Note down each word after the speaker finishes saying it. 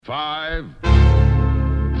5,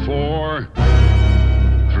 4,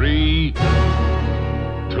 3,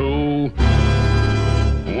 2,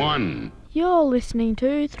 1. You're listening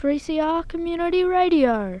to 3CR Community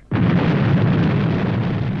Radio.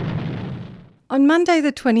 On Monday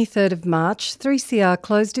the 23rd of March, 3CR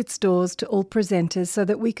closed its doors to all presenters so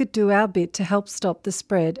that we could do our bit to help stop the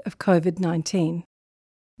spread of COVID-19.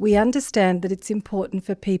 We understand that it's important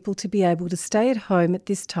for people to be able to stay at home at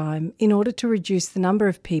this time in order to reduce the number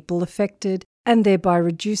of people affected and thereby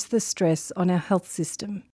reduce the stress on our health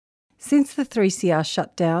system. Since the 3CR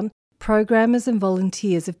shutdown, programmers and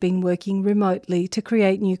volunteers have been working remotely to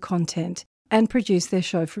create new content and produce their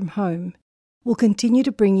show from home. We'll continue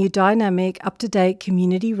to bring you dynamic, up-to-date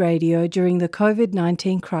community radio during the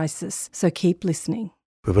COVID-19 crisis, so keep listening.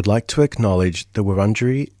 We would like to acknowledge the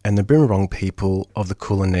Wurundjeri and the Birrarung people of the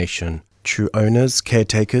Kulin Nation, true owners,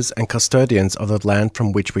 caretakers and custodians of the land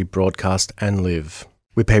from which we broadcast and live.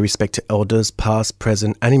 We pay respect to elders past,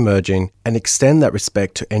 present and emerging and extend that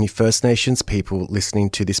respect to any First Nations people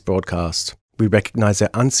listening to this broadcast. We recognise their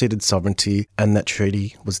unceded sovereignty and that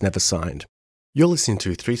treaty was never signed. You're listening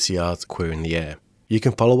to 3CR's Queer in the Air. You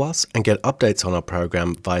can follow us and get updates on our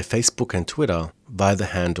program via Facebook and Twitter via the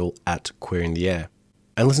handle @Queer in the Air.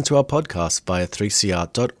 And listen to our podcast via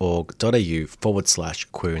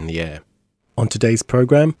 3cr.org.au/Queer in the Air. On today's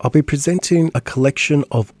program, I'll be presenting a collection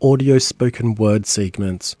of audio spoken word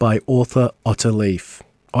segments by author Otta Leaf.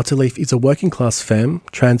 Otta Leaf is a working class femme,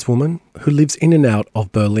 trans woman, who lives in and out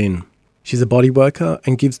of Berlin. She's a body worker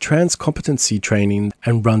and gives trans competency training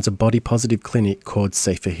and runs a body positive clinic called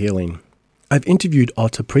Safer Healing. I've interviewed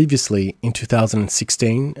Otta previously in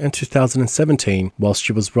 2016 and 2017 whilst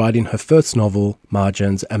she was writing her first novel,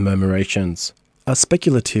 Margins and Murmurations, a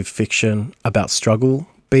speculative fiction about struggle,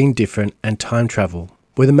 being different and time travel,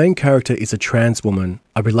 where the main character is a trans woman,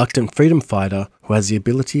 a reluctant freedom fighter who has the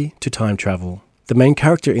ability to time travel. The main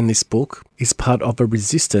character in this book is part of a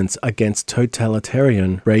resistance against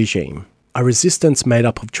totalitarian regime, a resistance made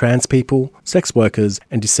up of trans people, sex workers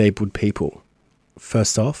and disabled people.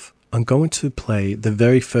 First off, I'm going to play the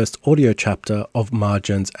very first audio chapter of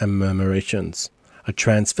Margins and Murmurations, a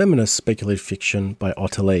trans feminist speculative fiction by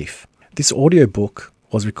Otta Leaf. This audiobook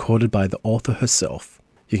was recorded by the author herself.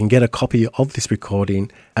 You can get a copy of this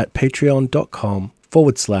recording at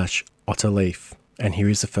patreon.com/Otta Leaf. And here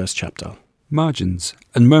is the first chapter. Margins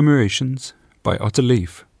and Murmurations by Otta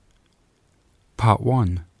Leaf. Part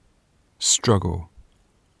 1. Struggle.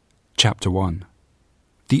 Chapter 1.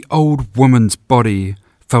 The old woman's body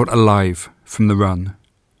felt alive from the run.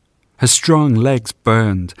 Her strong legs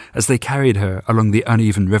burned as they carried her along the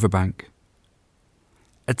uneven riverbank.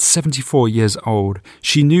 At 74 years old,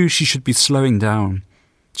 she knew she should be slowing down,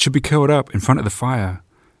 should be curled up in front of the fire.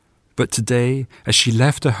 But today, as she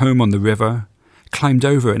left her home on the river, climbed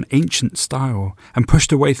over an ancient stile and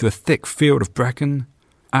pushed her way through a thick field of bracken,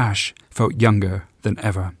 Ash felt younger than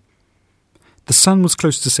ever. The sun was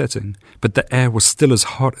close to setting, but the air was still as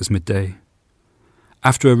hot as midday.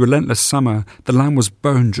 After a relentless summer, the land was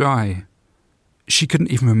bone dry. She couldn't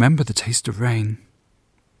even remember the taste of rain.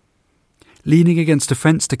 Leaning against a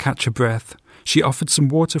fence to catch her breath, she offered some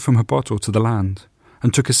water from her bottle to the land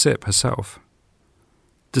and took a sip herself.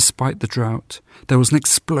 Despite the drought, there was an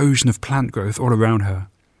explosion of plant growth all around her.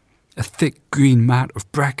 A thick green mat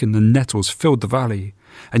of bracken and nettles filled the valley,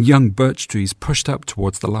 and young birch trees pushed up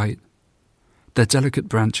towards the light, their delicate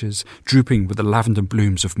branches drooping with the lavender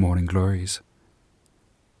blooms of morning glories.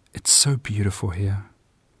 "It's so beautiful here,"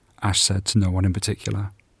 Ash said to no one in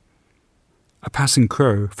particular. A passing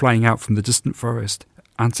crow flying out from the distant forest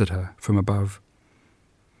answered her from above.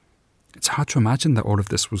 It's hard to imagine that all of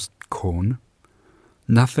this was corn.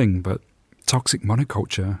 Nothing but toxic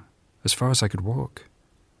monoculture, as far as I could walk.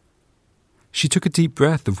 She took a deep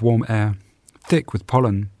breath of warm air, thick with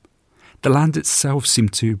pollen. The land itself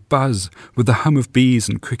seemed to buzz with the hum of bees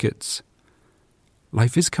and crickets.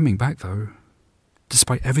 Life is coming back, though,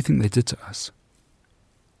 despite everything they did to us.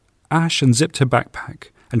 Ash unzipped her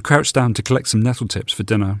backpack and crouched down to collect some nettle tips for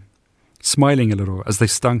dinner, smiling a little as they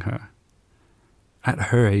stung her. At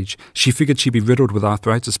her age, she figured she'd be riddled with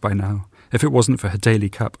arthritis by now, if it wasn't for her daily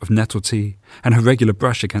cup of nettle tea and her regular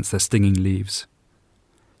brush against their stinging leaves.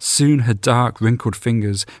 Soon her dark, wrinkled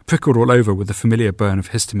fingers prickled all over with the familiar burn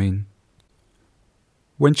of histamine.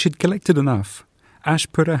 When she'd collected enough, Ash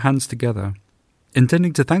put her hands together,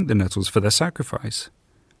 intending to thank the nettles for their sacrifice.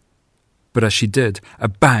 But as she did, a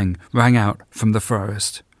bang rang out from the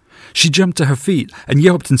forest. She jumped to her feet and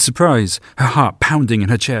yelped in surprise, her heart pounding in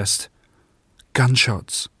her chest.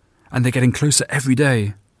 Gunshots, and they're getting closer every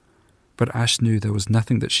day. But Ash knew there was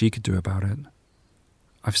nothing that she could do about it.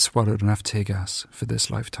 I've swallowed enough tear gas for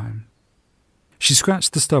this lifetime. She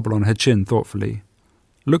scratched the stubble on her chin thoughtfully,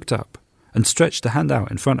 looked up, and stretched a hand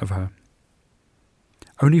out in front of her.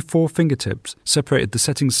 Only 4 fingertips separated the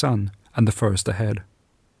setting sun and the forest ahead.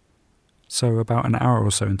 So about an hour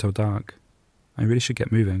or so until dark. I really should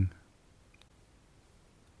get moving.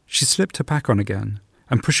 She slipped her pack on again,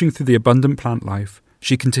 and pushing through the abundant plant life,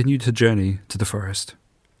 she continued her journey to the forest.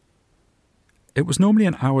 It was normally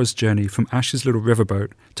an hour's journey from Ash's little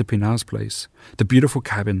riverboat to Pinar's place, the beautiful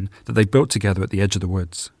cabin that they built together at the edge of the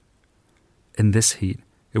woods. In this heat,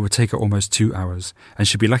 it would take her almost 2 hours, and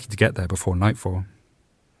she'd be lucky to get there before nightfall.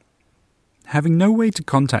 Having no way to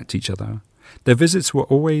contact each other, their visits were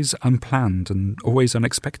always unplanned and always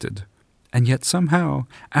unexpected, and yet somehow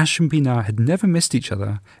Ash and Pinar had never missed each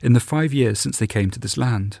other in the 5 years since they came to this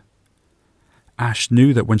land. Ash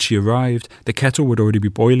knew that when she arrived, the kettle would already be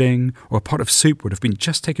boiling, or a pot of soup would have been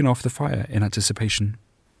just taken off the fire in anticipation.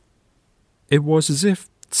 It was as if,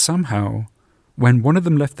 somehow, when one of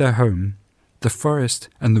them left their home, the forest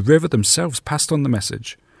and the river themselves passed on the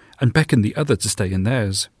message and beckoned the other to stay in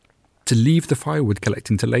theirs, to leave the firewood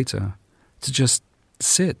collecting till later, to just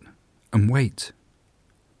sit and wait.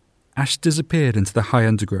 Ash disappeared into the high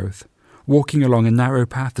undergrowth, walking along a narrow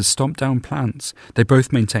path of stomped-down plants they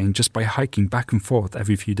both maintained just by hiking back and forth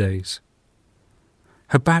every few days.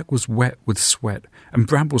 Her back was wet with sweat, and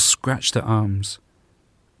brambles scratched her arms.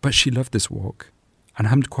 But she loved this walk, and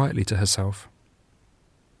hummed quietly to herself.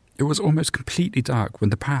 It was almost completely dark when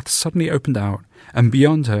the path suddenly opened out, and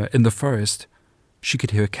beyond her, in the forest, she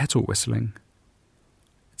could hear a kettle whistling.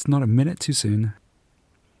 It's not a minute too soon.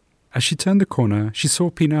 As she turned the corner, she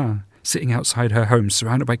saw Pinar sitting outside her home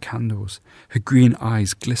surrounded by candles, her green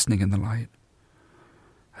eyes glistening in the light.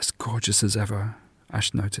 As gorgeous as ever,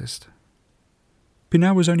 Ash noticed.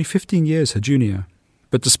 Pinar was only 15 years her junior,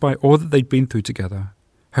 but despite all that they'd been through together,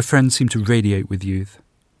 her friend seemed to radiate with youth.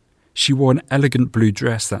 She wore an elegant blue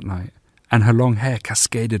dress that night, and her long hair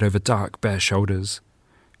cascaded over dark, bare shoulders.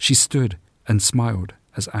 She stood and smiled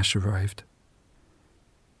as Ash arrived.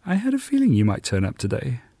 "I had a feeling you might turn up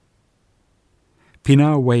today."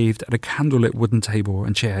 Pinar waved at a candlelit wooden table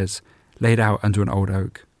and chairs laid out under an old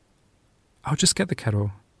oak. "I'll just get the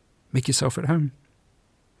kettle. Make yourself at home."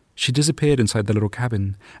 She disappeared inside the little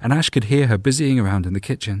cabin, and Ash could hear her busying around in the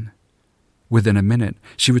kitchen. Within a minute,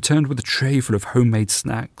 she returned with a tray full of homemade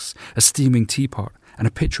snacks, a steaming teapot, and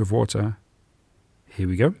a pitcher of water. "Here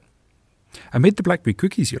we go. I made the blackberry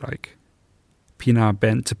cookies you like." Pinar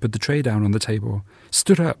bent to put the tray down on the table,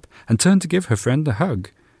 stood up, and turned to give her friend a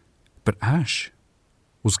hug. But Ash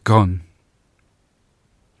was gone.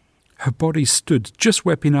 Her body stood just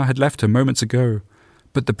where Pinar had left her moments ago,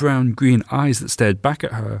 but the brown-green eyes that stared back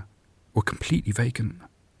at her were completely vacant.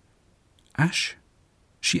 "Ash?"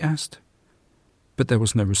 she asked, but there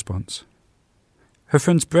was no response. Her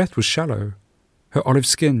friend's breath was shallow, her olive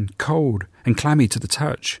skin cold and clammy to the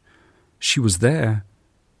touch. She was there,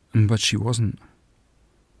 but she wasn't.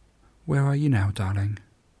 "Where are you now, darling?"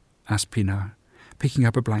 asked Pinar, picking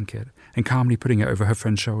up a blanket and calmly putting it over her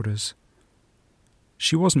friend's shoulders.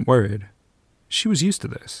 She wasn't worried. She was used to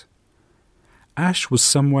this. Ash was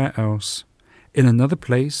somewhere else, in another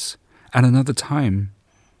place and another time,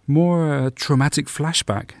 more a traumatic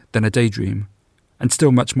flashback than a daydream, and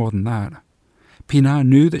still much more than that. Pinar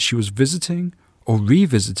knew that she was visiting or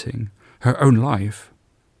revisiting her own life.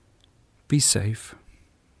 "Be safe,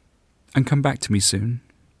 and come back to me soon,"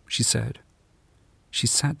 she said. She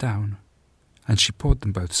sat down, and she poured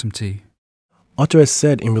them both some tea. Otto has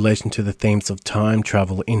said in relation to the themes of time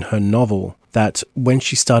travel in her novel that when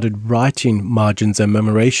she started writing Margins and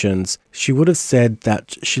Murmurations, she would have said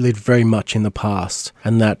that she lived very much in the past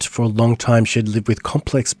and that for a long time she had lived with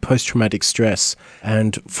complex post-traumatic stress,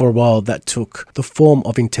 and for a while that took the form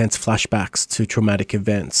of intense flashbacks to traumatic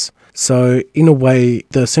events. So, in a way,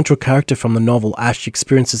 the central character from the novel, Ash,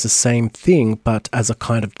 experiences the same thing but as a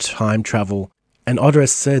kind of time travel. And Audra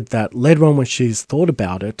has said that later on when she's thought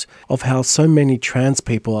about it, of how so many trans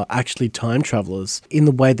people are actually time travelers, in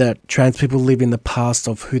the way that trans people live in the past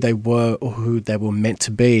of who they were or who they were meant to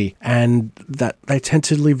be, and that they tend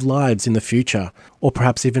to live lives in the future, or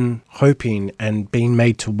perhaps even hoping and being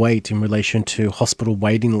made to wait in relation to hospital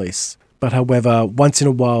waiting lists. But however, once in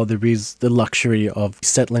a while there is the luxury of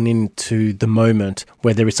settling into the moment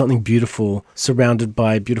where there is something beautiful surrounded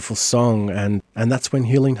by a beautiful song, and that's when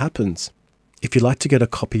healing happens. If you'd like to get a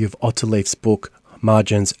copy of Otterleif's book,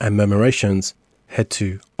 Margins and Murmurations, head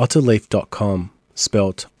to otterleif.com,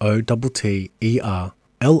 spelt OTTERLIEFFE.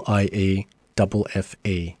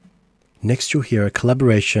 Next you'll hear a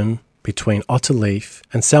collaboration between Otterleif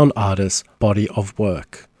and sound artist Body of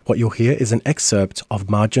Work. What you'll hear is an excerpt of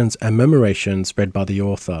Margins and Murmurations read by the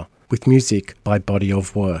author, with music by Body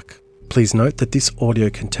of Work. Please note that this audio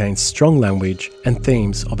contains strong language and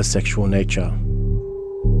themes of a sexual nature.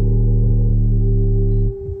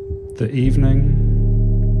 The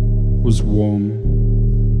evening was warm,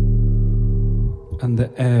 and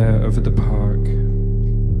the air over the park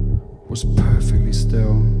was perfectly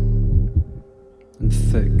still and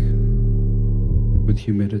thick with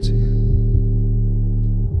humidity.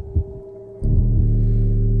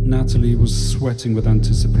 Natalie was sweating with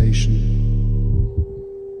anticipation.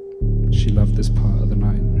 She loved this part of the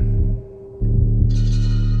night.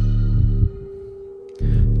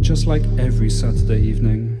 Just like every Saturday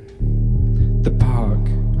evening, the park,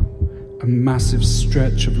 a massive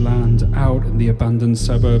stretch of land out in the abandoned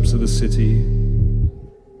suburbs of the city,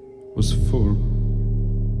 was full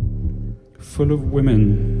of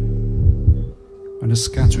women and a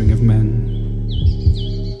scattering of men.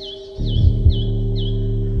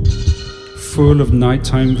 Full of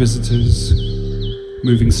nighttime visitors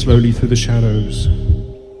moving slowly through the shadows,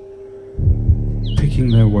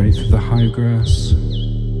 picking their way through the high grass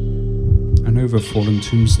and over fallen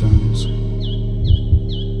tombstones.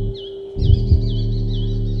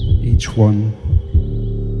 Each one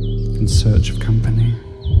in search of company.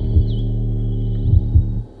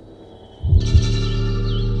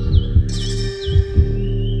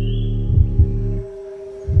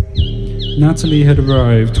 Natalie had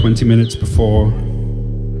arrived 20 minutes before,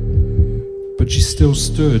 but she still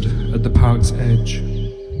stood at the park's edge,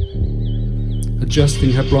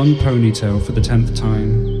 adjusting her blonde ponytail for the 10th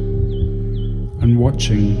time and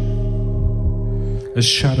watching as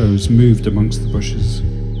shadows moved amongst the bushes.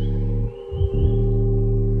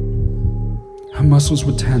 Her muscles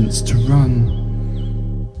were tense to run,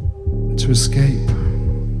 to escape.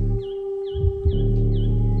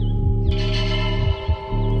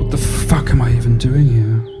 What the fuck am I even doing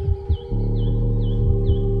here?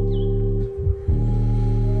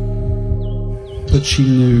 But she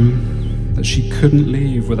knew that she couldn't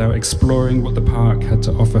leave without exploring what the park had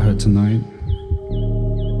to offer her tonight.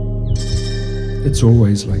 It's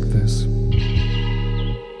always like this.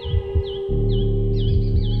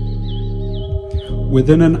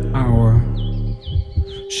 Within an hour,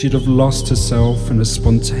 she'd have lost herself in a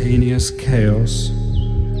spontaneous chaos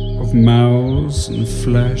of mouths and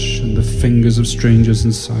flesh and the fingers of strangers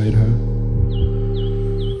inside her.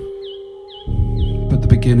 But the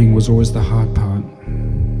beginning was always the hard part.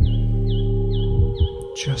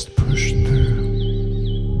 Just push through.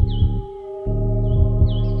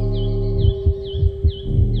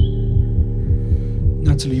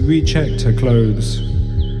 Natalie rechecked her clothes.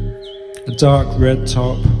 A dark red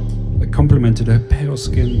top that complemented her pale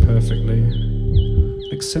skin perfectly,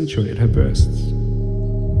 accentuated her breasts.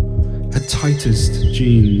 Her tightest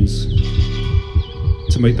jeans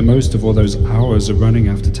to make the most of all those hours of running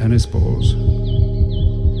after tennis balls.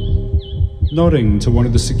 Nodding to one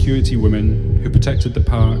of the security women who protected the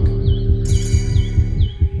park,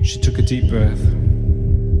 she took a deep breath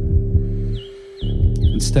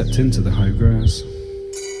and stepped into the high grass.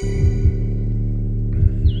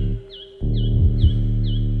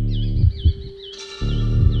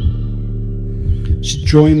 She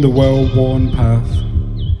joined the well-worn path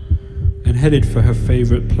and headed for her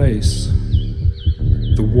favorite place,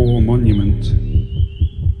 the War Monument.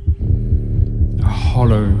 A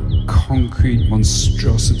hollow, concrete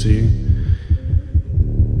monstrosity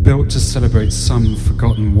built to celebrate some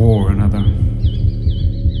forgotten war or another.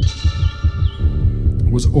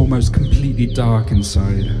 It was almost completely dark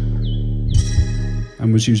inside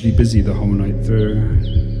and was usually busy the whole night through.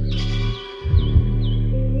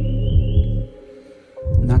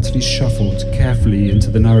 Natalie shuffled carefully into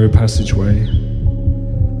the narrow passageway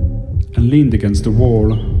and leaned against the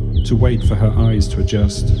wall to wait for her eyes to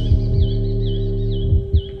adjust.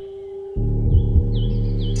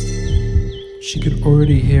 She could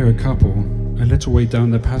already hear a couple a little way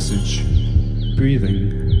down the passage,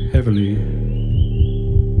 breathing heavily.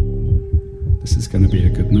 This is going to be a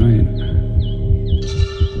good night.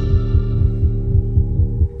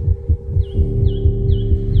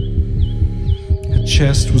 Her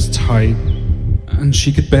chest was tight, and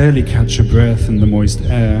she could barely catch her breath in the moist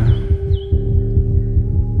air,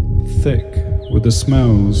 thick with the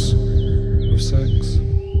smells of sex.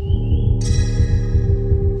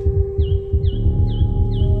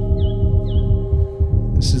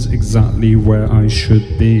 This is exactly where I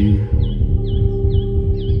should be.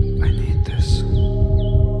 I need this.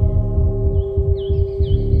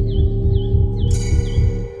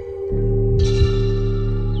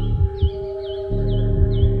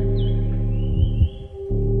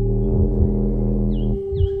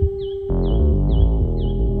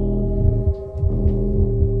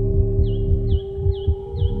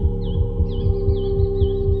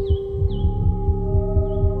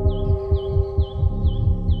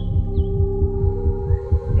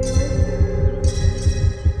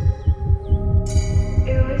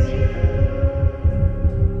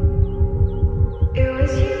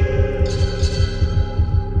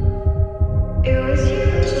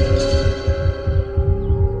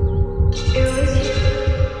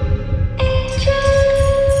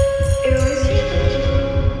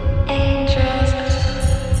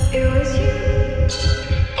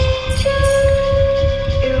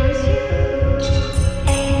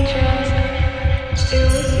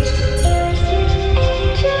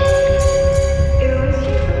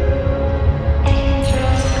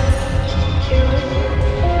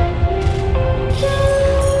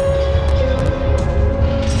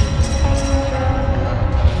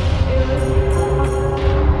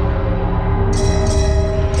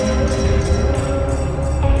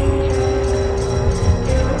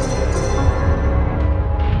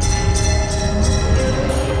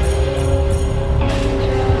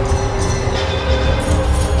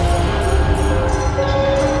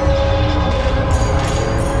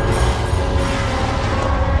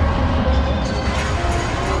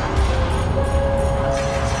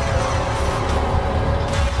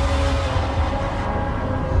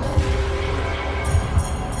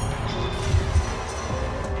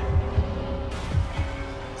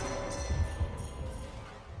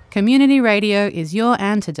 Community radio is your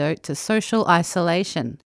antidote to social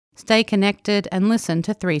isolation. Stay connected and listen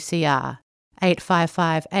to 3CR.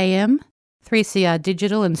 855 AM, 3CR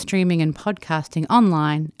digital and streaming and podcasting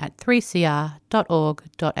online at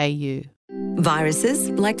 3cr.org.au. Viruses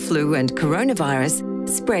like flu and coronavirus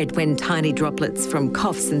spread when tiny droplets from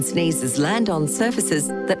coughs and sneezes land on surfaces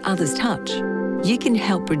that others touch. You can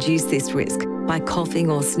help reduce this risk by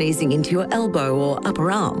coughing or sneezing into your elbow or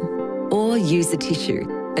upper arm. Or use a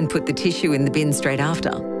tissue and put the tissue in the bin straight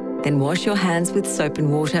after. Then wash your hands with soap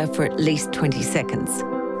and water for at least 20 seconds.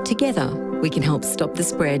 Together, we can help stop the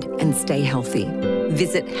spread and stay healthy.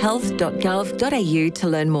 Visit health.gov.au to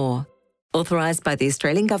learn more. Authorised by the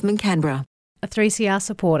Australian Government, Canberra. A 3CR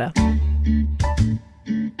supporter.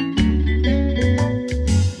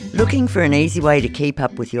 Looking for an easy way to keep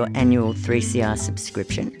up with your annual 3CR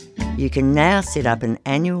subscription? You can now set up an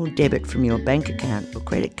annual debit from your bank account or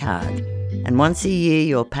credit card, and once a year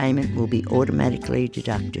your payment will be automatically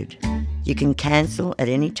deducted. You can cancel at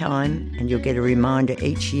any time and you'll get a reminder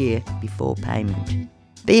each year before payment.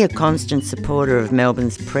 Be a constant supporter of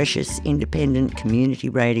Melbourne's precious independent community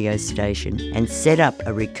radio station and set up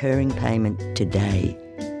a recurring payment today.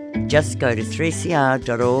 Just go to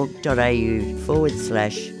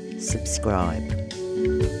 3cr.org.au/subscribe.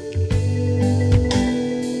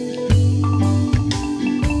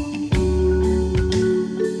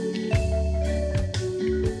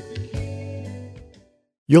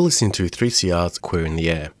 You're listening to 3CR's Queer in the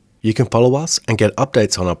Air. You can follow us and get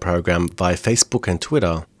updates on our program via Facebook and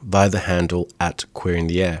Twitter via the handle @Queer in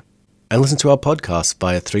the Air. And listen to our podcast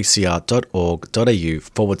via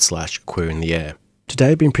 3cr.org.au/Queer in the Air.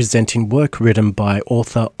 Today I've been presenting work written by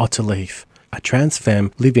author Otter Leaf, a trans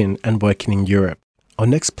femme living and working in Europe. I'll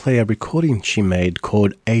next play a recording she made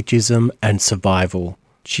called Ageism and Survival.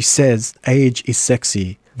 She says, age is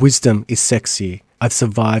sexy, wisdom is sexy. I've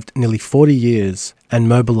survived nearly 40 years and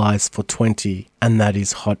mobilised for 20, and that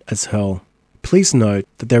is hot as hell. Please note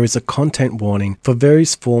that there is a content warning for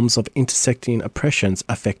various forms of intersecting oppressions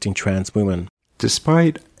affecting trans women.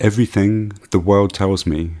 Despite everything the world tells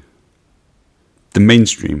me, the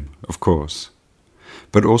mainstream, of course,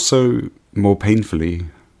 but also, more painfully,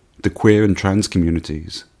 the queer and trans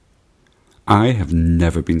communities, I have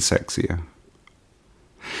never been sexier.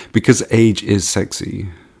 Because age is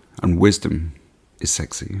sexy, and wisdom is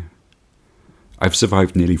sexy. I've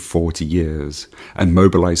survived nearly 40 years and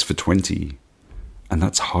mobilised for 20, and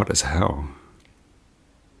that's hot as hell.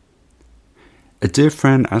 A dear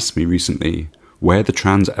friend asked me recently where the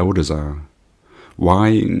trans elders are,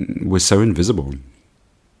 why we're so invisible.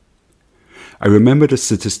 I remembered a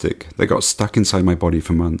statistic that got stuck inside my body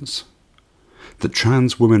for months, that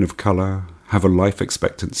trans women of colour have a life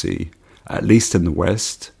expectancy, at least in the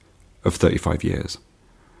West, of 35 years.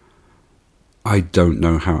 I don't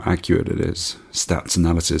know how accurate it is. Stats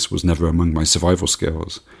analysis was never among my survival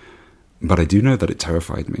skills, but I do know that it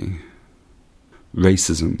terrified me.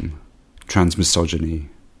 Racism, transmisogyny,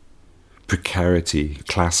 precarity,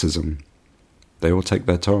 classism, they all take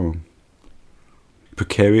their toll.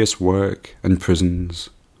 Precarious work and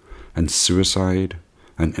prisons, and suicide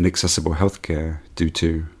and inaccessible healthcare do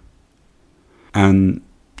too. And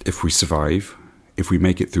if we survive, if we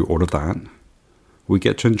make it through all of that, we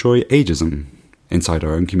get to enjoy ageism inside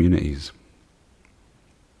our own communities.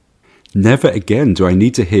 Never again do I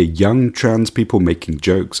need to hear young trans people making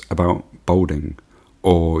jokes about balding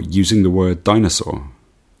or using the word dinosaur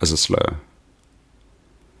as a slur.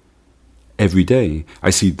 Every day I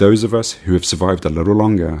see those of us who have survived a little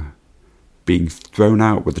longer being thrown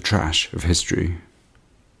out with the trash of history.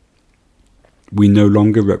 We no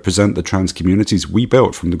longer represent the trans communities we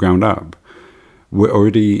built from the ground up. We're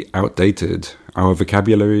already outdated, our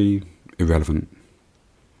vocabulary irrelevant,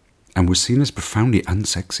 and we're seen as profoundly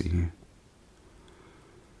unsexy.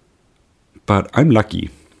 But I'm lucky.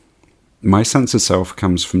 My sense of self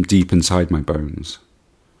comes from deep inside my bones,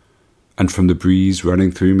 and from the breeze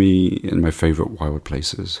running through me in my favourite wild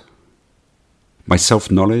places. My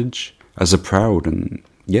self-knowledge as a proud and,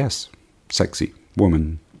 yes, sexy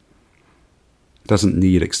woman doesn't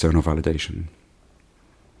need external validation.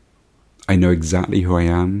 I know exactly who I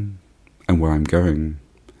am and where I'm going,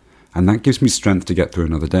 and that gives me strength to get through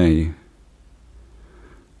another day.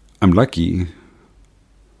 I'm lucky,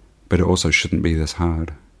 but it also shouldn't be this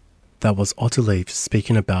hard. That was Otter Leaf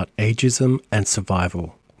speaking about ageism and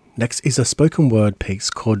survival. Next is a spoken word piece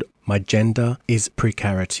called My Gender is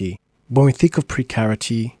Precarity. When we think of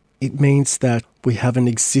precarity, It means that we have an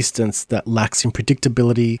existence that lacks in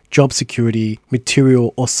predictability, job security,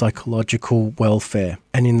 material or psychological welfare.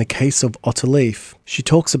 And in the case of Otterleaf, she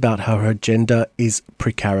talks about how her gender is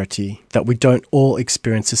precarity, that we don't all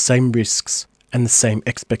experience the same risks and the same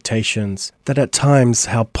expectations, that at times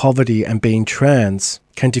how poverty and being trans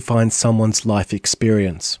can define someone's life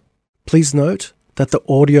experience. Please note that the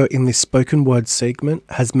audio in this spoken word segment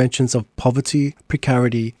has mentions of poverty,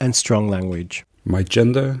 precarity, and strong language. My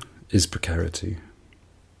gender is precarity.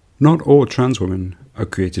 Not all trans women are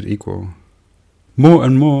created equal. More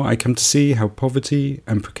and more I come to see how poverty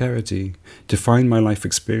and precarity define my life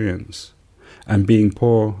experience, and being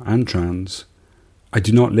poor and trans, I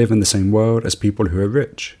do not live in the same world as people who are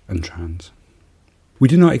rich and trans. We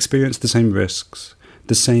do not experience the same risks,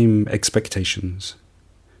 the same expectations,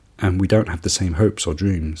 and we don't have the same hopes or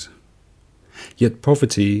dreams. Yet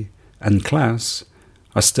poverty and class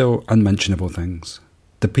are still unmentionable things.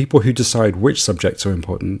 The people who decide which subjects are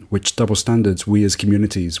important, which double standards we as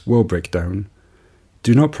communities will break down,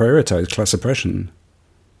 do not prioritize class oppression.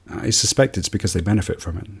 I suspect it's because they benefit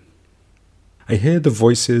from it. I hear the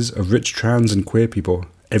voices of rich trans and queer people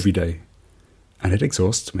every day, and it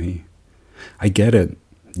exhausts me. I get it.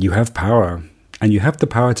 You have power, and you have the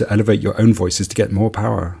power to elevate your own voices to get more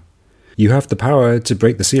power. You have the power to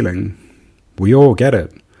break the ceiling. We all get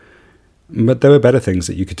it. But there are better things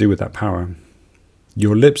that you could do with that power.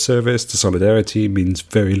 Your lip service to solidarity means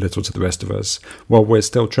very little to the rest of us, while we're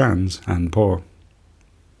still trans and poor.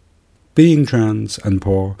 Being trans and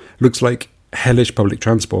poor looks like hellish public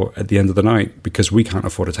transport at the end of the night because we can't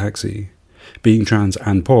afford a taxi. Being trans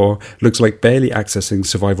and poor looks like barely accessing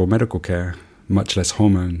survival medical care, much less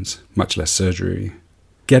hormones, much less surgery.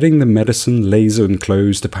 Getting the medicine, laser and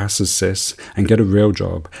clothes to pass as cis and get a real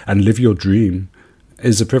job and live your dream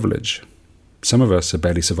is a privilege. Some of us are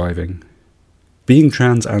barely surviving. Being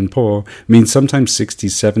trans and poor means sometimes 60,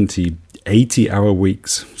 70, 80-hour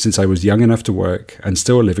weeks since I was young enough to work and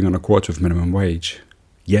still living on a quarter of minimum wage.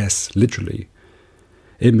 Yes, literally.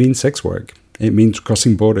 It means sex work. It means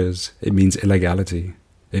crossing borders. It means illegality.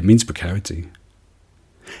 It means precarity.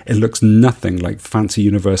 It looks nothing like fancy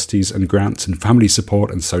universities and grants and family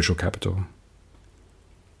support and social capital.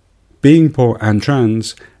 Being poor and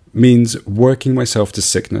trans means working myself to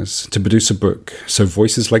sickness to produce a book so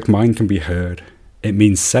voices like mine can be heard. It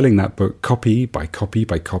means selling that book copy by copy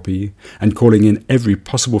by copy and calling in every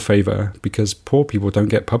possible favour because poor people don't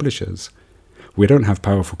get publishers. We don't have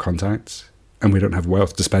powerful contacts, and we don't have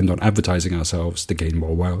wealth to spend on advertising ourselves to gain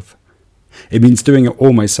more wealth. It means doing it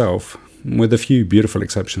all myself, with a few beautiful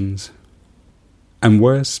exceptions. And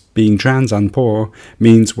worse, being trans and poor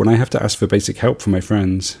means when I have to ask for basic help from my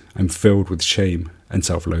friends, I'm filled with shame and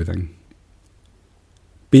self-loathing.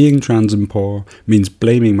 Being trans and poor means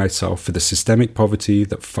blaming myself for the systemic poverty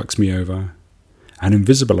that fucks me over, and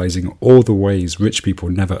invisibilizing all the ways rich people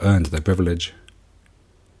never earned their privilege.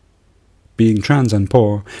 Being trans and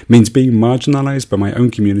poor means being marginalized by my own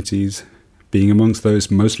communities, being amongst those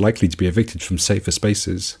most likely to be evicted from safer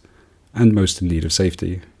spaces, and most in need of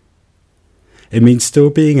safety. It means still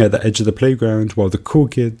being at the edge of the playground while the cool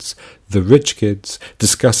kids, the rich kids,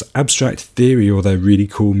 discuss abstract theory or their really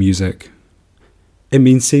cool music. It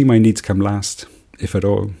means seeing my needs come last, if at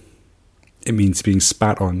all. It means being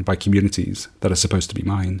spat on by communities that are supposed to be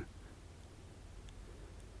mine.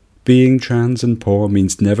 Being trans and poor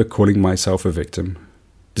means never calling myself a victim,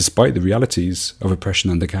 despite the realities of oppression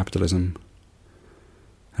under capitalism.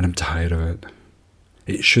 And I'm tired of it.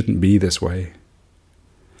 It shouldn't be this way.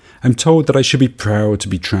 I'm told that I should be proud to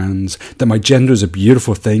be trans, that my gender is a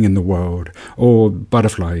beautiful thing in the world, or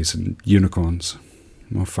butterflies and unicorns.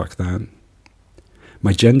 Well, fuck that.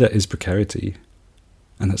 My gender is precarity,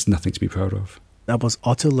 and that's nothing to be proud of. That was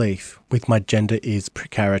Otterleaf with My Gender is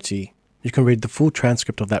Precarity. You can read the full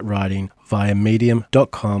transcript of that writing via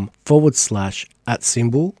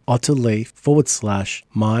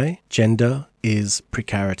medium.com/@Otterleaf/My Gender is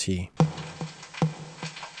Precarity.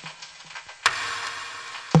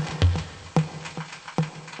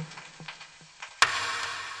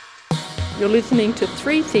 You're listening to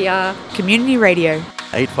 3CR Community Radio.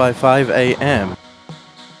 855 AM.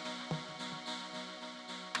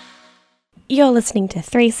 You're listening to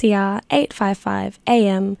 3CR 855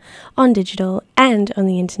 AM on digital and on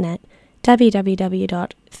the internet,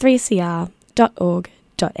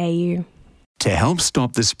 www.3cr.org.au. To help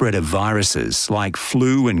stop the spread of viruses like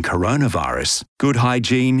flu and coronavirus, good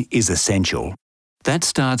hygiene is essential. That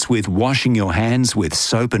starts with washing your hands with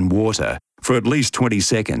soap and water for at least 20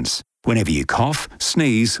 seconds whenever you cough,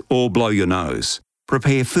 sneeze or blow your nose,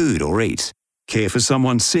 prepare food or eat, care for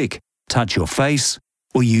someone sick, touch your face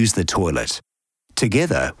or use the toilet.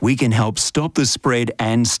 Together, we can help stop the spread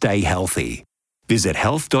and stay healthy. Visit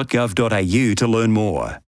health.gov.au to learn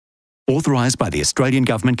more. Authorised by the Australian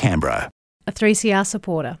Government, Canberra. A 3CR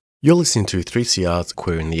supporter. You're listening to 3CR's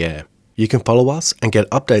Queer in the Air. You can follow us and get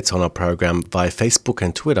updates on our program via Facebook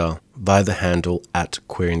and Twitter via the handle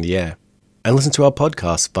 @QueerInTheAir. And listen to our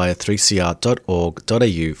podcast via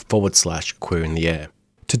 3cr.org.au/queerintheair.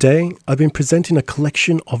 Today, I've been presenting a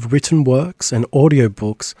collection of written works and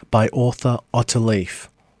audiobooks by author Otter Leaf.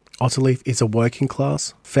 Otter Leaf is a working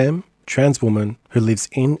class, femme, trans woman who lives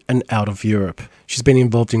in and out of Europe. She's been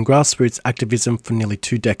involved in grassroots activism for nearly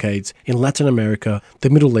 2 decades in Latin America, the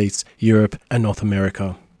Middle East, Europe and North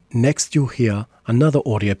America. Next, you'll hear another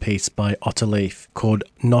audio piece by Otter Leaf called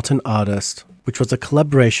Not an Artist, which was a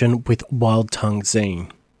collaboration with Wild Tongue Zine.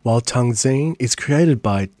 Wild Tongue Zine is created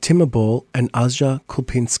by Timur Ball and Aja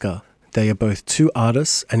Kulpinska. They are both 2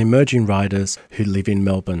 artists and emerging writers who live in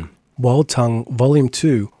Melbourne. Wild Tongue Volume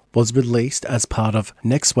 2 was released as part of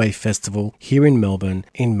Next Wave Festival here in Melbourne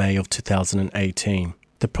in May of 2018.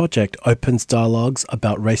 The project opens dialogues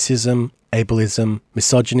about racism, ableism,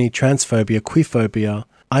 misogyny, transphobia, queerphobia,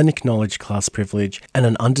 unacknowledged class privilege, and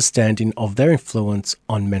an understanding of their influence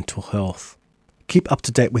on mental health. Keep up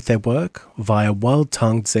to date with their work via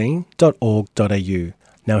wildtonguezine.org.au.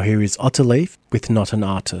 Now here is Otter Leaf with Not an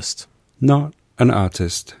Artist. Not an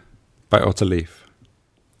Artist by Otter Leaf.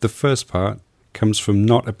 The first part comes from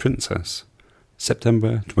Not a Princess,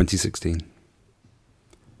 September 2016.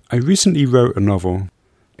 I recently wrote a novel.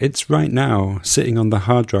 It's right now sitting on the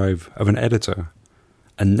hard drive of an editor,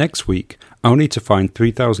 and next week I'll need to find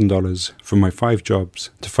 $3,000 from my 5 jobs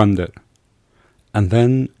to fund it. And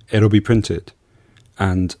then it'll be printed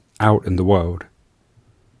and out in the world.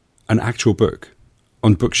 An actual book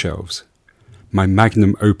on bookshelves. My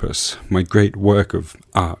magnum opus, my great work of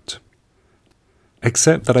art.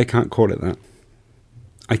 Except that I can't call it that.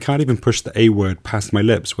 I can't even push the A word past my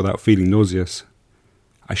lips without feeling nauseous.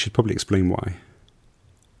 I should probably explain why.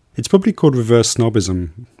 It's probably called reverse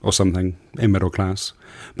snobism or something in middle class,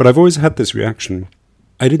 but I've always had this reaction.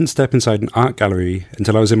 I didn't step inside an art gallery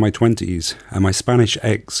until I was in my 20s, and my Spanish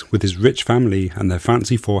ex, with his rich family and their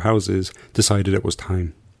fancy 4 houses, decided it was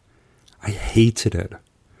time. I hated it.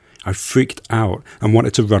 I freaked out and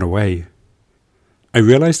wanted to run away. I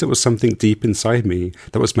realised there was something deep inside me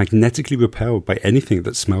that was magnetically repelled by anything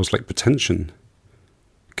that smells like pretension.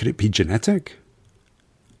 Could it be genetic?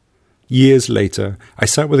 Years later, I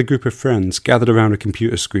sat with a group of friends gathered around a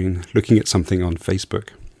computer screen looking at something on Facebook.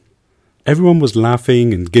 Everyone was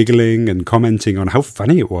laughing and giggling and commenting on how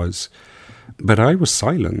funny it was, but I was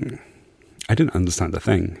silent. I didn't understand a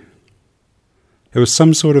thing. It was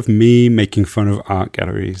some sort of me making fun of art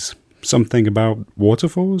galleries, something about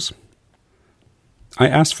waterfalls. I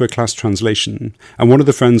asked for a class translation, and one of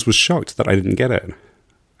the friends was shocked that I didn't get it.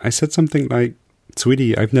 I said something like,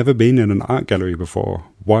 "Sweetie, I've never been in an art gallery before.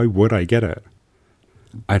 Why would I get it?"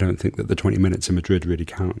 I don't think that the 20 minutes in Madrid really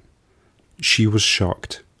count. She was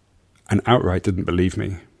shocked, and outright didn't believe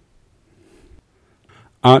me.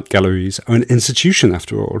 Art galleries are an institution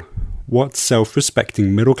after all. What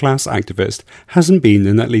self-respecting middle-class activist hasn't been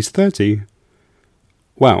in at least 30?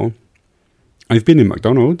 Well, I've been in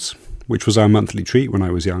McDonald's, which was our monthly treat when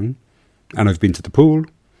I was young, and I've been to the pool,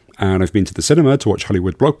 and I've been to the cinema to watch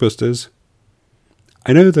Hollywood blockbusters.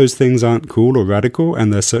 I know those things aren't cool or radical,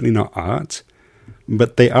 and they're certainly not art,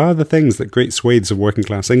 but they are the things that great swathes of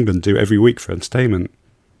working-class England do every week for entertainment.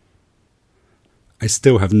 I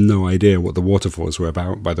still have no idea what the waterfalls were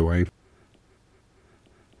about, by the way.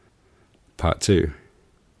 Part 2.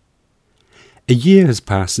 A year has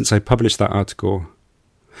passed since I published that article,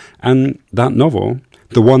 and that novel,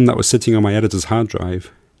 the one that was sitting on my editor's hard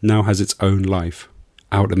drive, now has its own life,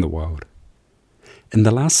 out in the world. In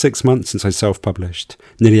the last 6 months since I self-published,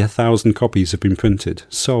 nearly 1,000 copies have been printed,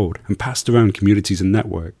 sold, and passed around communities and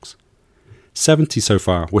networks. 70 so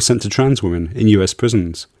far were sent to trans women in US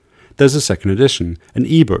prisons. There's a second edition, an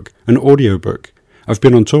ebook, an audiobook. I've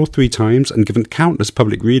been on tour 3 times and given countless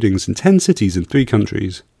public readings in 10 cities in 3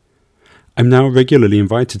 countries. I'm now regularly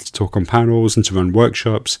invited to talk on panels and to run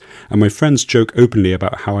workshops, and my friends joke openly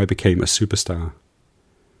about how I became a superstar.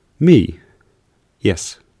 Me.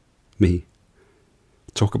 Yes, me.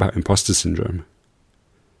 Talk about imposter syndrome.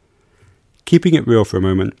 Keeping it real for a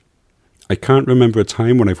moment, I can't remember a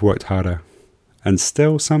time when I've worked harder, and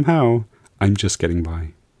still, somehow, I'm just getting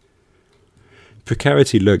by.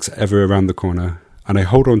 Precarity lurks ever around the corner, and I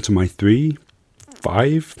hold on to my 3,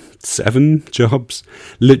 5, 7 jobs,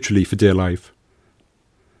 literally for dear life.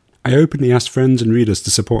 I openly ask friends and readers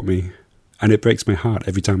to support me, and it breaks my heart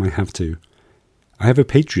every time I have to. I have a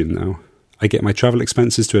Patreon now. I get my travel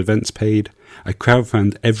expenses to events paid. I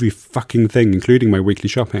crowdfund every fucking thing, including my weekly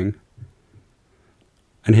shopping.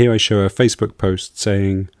 And here I show a Facebook post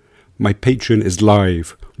saying, "My Patreon is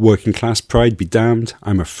live. Working class pride be damned.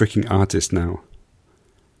 I'm a freaking artist now."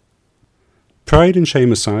 Pride and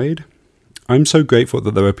shame aside, I'm so grateful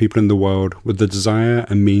that there are people in the world with the desire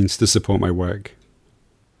and means to support my work.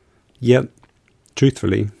 Yet,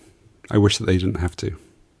 truthfully, I wish that they didn't have to.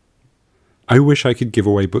 I wish I could give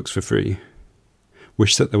away books for free.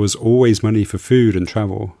 Wish that there was always money for food and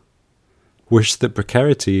travel. Wish that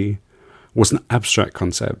precarity was an abstract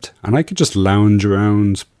concept and I could just lounge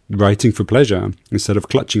around writing for pleasure instead of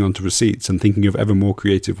clutching onto receipts and thinking of ever more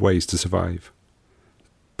creative ways to survive.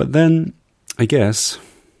 But then, I guess,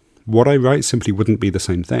 what I write simply wouldn't be the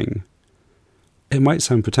same thing. It might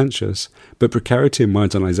sound pretentious, but precarity and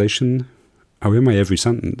marginalization are in my every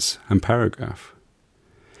sentence and paragraph.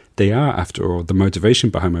 They are, after all, the motivation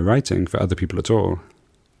behind my writing for other people at all.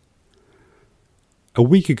 A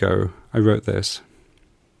week ago, I wrote this.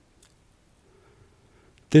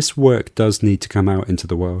 This work does need to come out into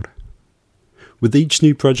the world. With each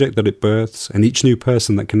new project that it births and each new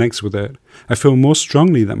person that connects with it, I feel more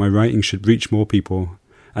strongly that my writing should reach more people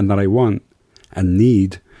and that I want and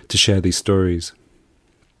need to share these stories.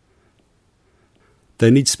 There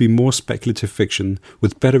needs to be more speculative fiction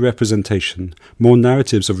with better representation, more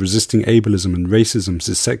narratives of resisting ableism and racism,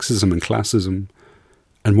 sexism and classism,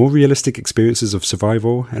 and more realistic experiences of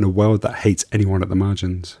survival in a world that hates anyone at the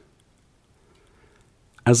margins.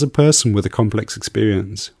 As a person with a complex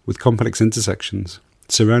experience, with complex intersections,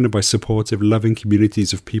 surrounded by supportive, loving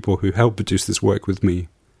communities of people who help produce this work with me,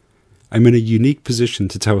 I'm in a unique position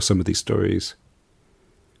to tell some of these stories.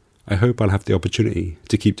 I hope I'll have the opportunity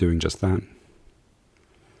to keep doing just that.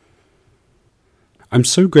 I'm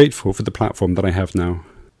so grateful for the platform that I have now,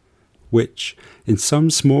 which in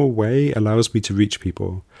some small way allows me to reach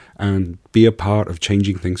people and be a part of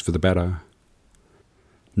changing things for the better.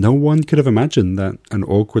 No one could have imagined that an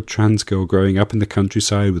awkward trans girl growing up in the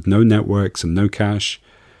countryside with no networks and no cash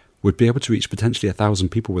would be able to reach potentially 1,000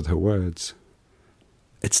 people with her words.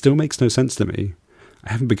 It still makes no sense to me.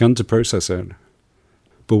 I haven't begun to process it.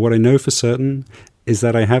 But what I know for certain is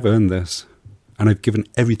that I have earned this, and I've given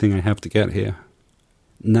everything I have to get here.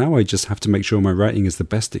 Now I just have to make sure my writing is the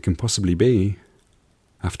best it can possibly be.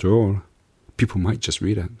 After all, people might just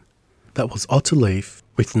read it. That was Otter Leaf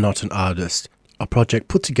with Not an Artist, a project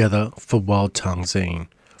put together for Wild Tongue Zine.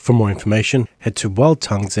 For more information, head to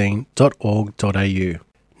wildtonguezine.org.au.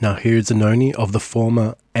 Now here is Zanoni of the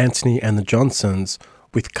former Anthony and the Johnsons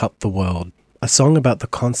with Cut the World, a song about the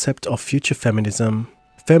concept of future feminism,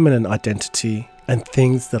 feminine identity, and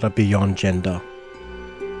things that are beyond gender.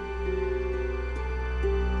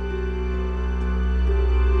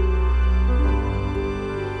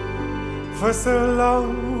 For so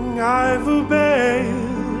long I've obeyed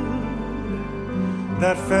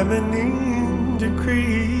that feminine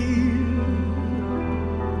decree.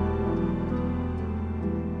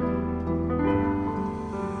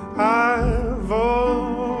 I've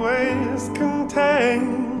always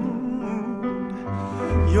contained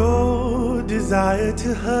your desire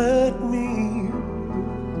to hurt me.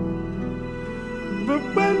 But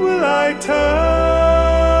when will I turn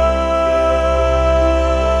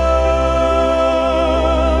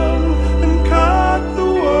and cut the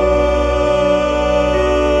world?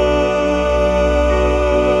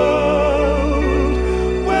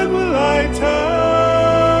 When will I turn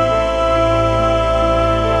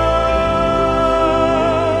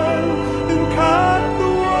and cut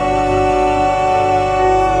the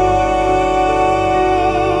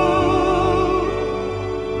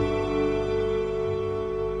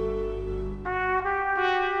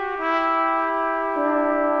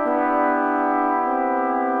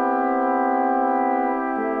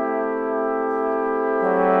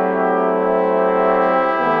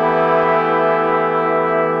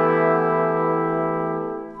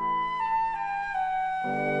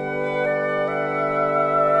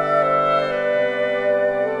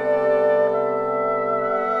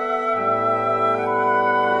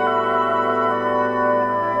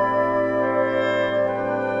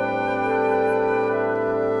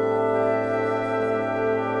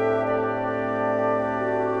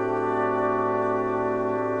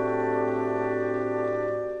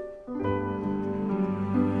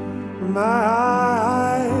my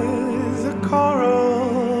eyes are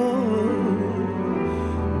coral,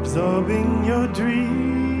 absorbing your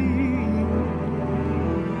dreams.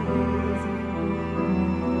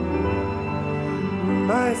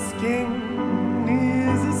 My skin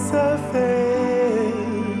is a surface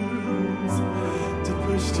to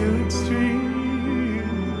push to extreme.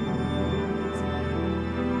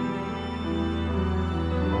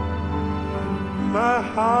 My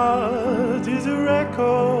heart is a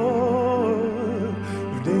record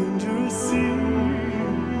of dangerous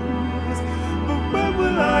seas. But when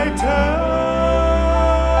will I turn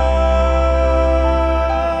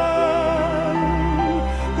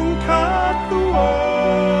and cut the world?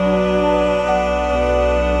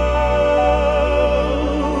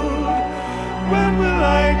 When will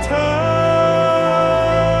I turn?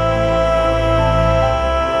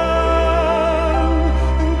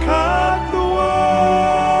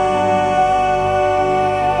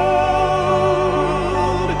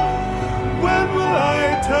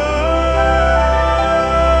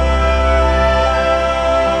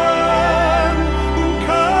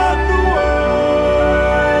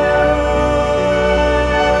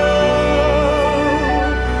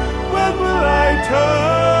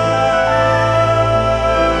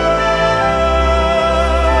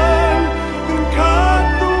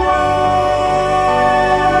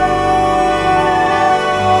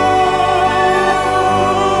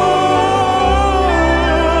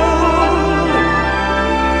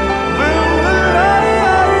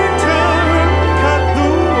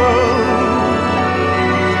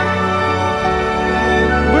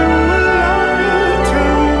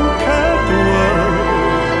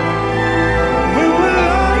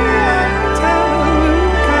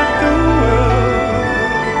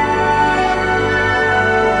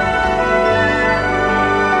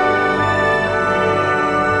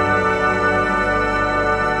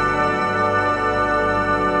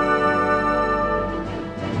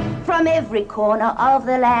 Every corner of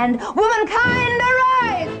the land, womankind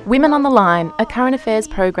arise! Women on the Line, a current affairs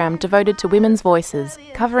program devoted to women's voices,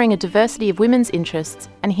 covering a diversity of women's interests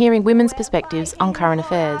and hearing women's perspectives on current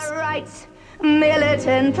affairs. Rights,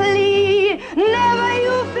 militantly, never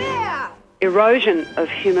you fear! Erosion of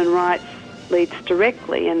human rights leads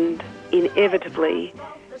directly and inevitably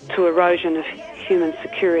to erosion of human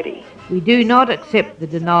security. We do not accept the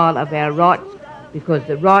denial of our rights because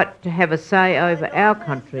the right to have a say over our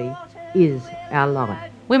country is our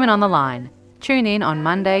life. Women on the Line. Tune in on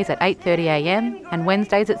Mondays at 8:30am and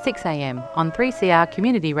Wednesdays at 6am on 3CR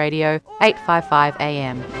Community Radio 855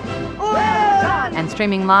 AM. And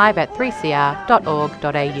streaming live at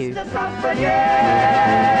 3cr.org.au.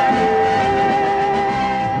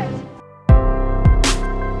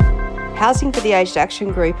 Housing for the Aged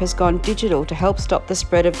Action Group has gone digital to help stop the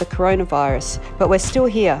spread of the coronavirus, but we're still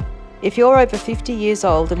here. If you're over 50 years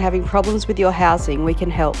old and having problems with your housing, we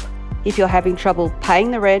can help. If you're having trouble paying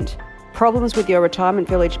the rent, problems with your retirement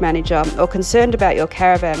village manager, or concerned about your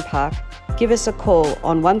caravan park, give us a call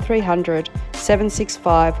on 1300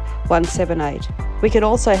 765 178. We can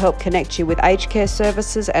also help connect you with aged care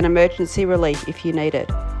services and emergency relief if you need it.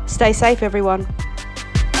 Stay safe, everyone.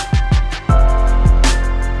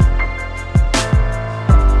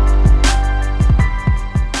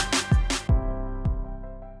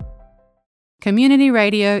 Community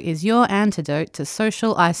radio is your antidote to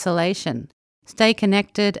social isolation. Stay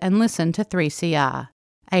connected and listen to 3CR.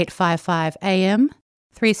 855 AM,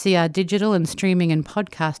 3CR digital and streaming and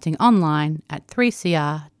podcasting online at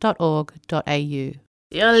 3cr.org.au.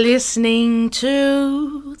 You're listening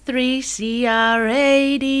to 3CR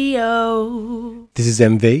Radio. This is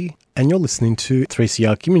MV, and you're listening to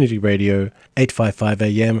 3CR Community Radio, 855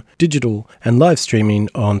 AM, digital and live streaming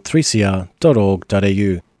on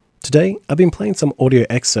 3cr.org.au. Today, I've been playing some audio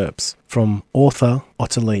excerpts from author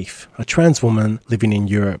Otter Leaf, a trans woman living in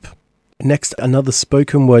Europe. Next, another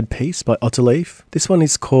spoken word piece by Otter Leaf. This one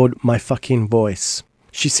is called My Fucking Voice.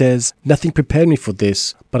 She says, "Nothing prepared me for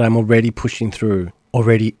this, but I'm already pushing through,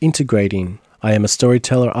 already integrating. I am a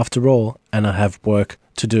storyteller after all, and I have work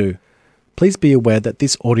to do." Please be aware that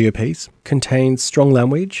this audio piece contains strong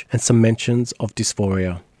language and some mentions of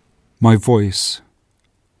dysphoria. My voice.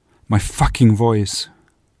 My fucking voice.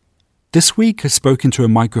 This week I spoke into a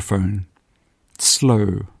microphone.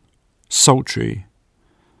 Slow. Sultry.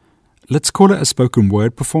 Let's call it a spoken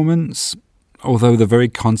word performance, although the very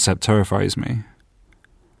concept terrifies me.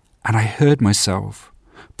 And I heard myself,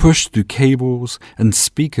 pushed through cables and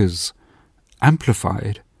speakers,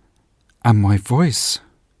 amplified, and my voice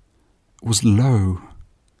was low.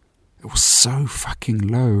 It was so fucking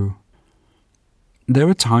low. There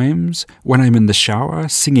are times when I'm in the shower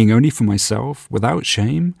singing only for myself, without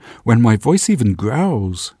shame, when my voice even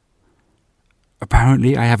growls.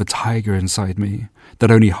 Apparently I have a tiger inside me that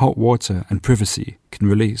only hot water and privacy can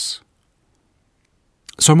release.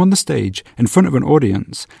 So I'm on the stage in front of an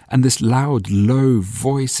audience, and this loud, low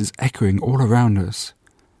voice is echoing all around us.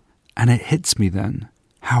 And it hits me then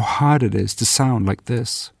how hard it is to sound like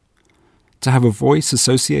this. To have a voice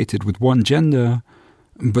associated with one gender,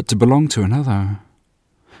 but to belong to another.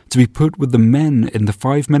 To be put with the men in the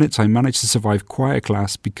 5 minutes I managed to survive choir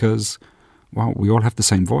class because, well, we all have the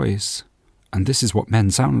same voice, and this is what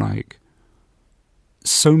men sound like.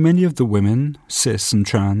 So many of the women, cis and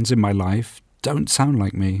trans, in my life don't sound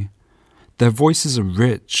like me. Their voices are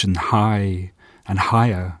rich and high and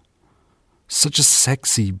higher. Such a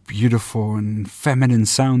sexy, beautiful and feminine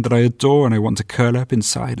sound that I adore and I want to curl up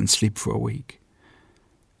inside and sleep for a week.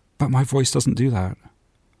 But my voice doesn't do that.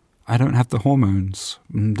 I don't have the hormones,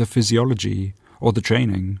 the physiology, or the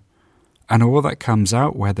training. And all that comes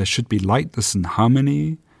out where there should be lightness and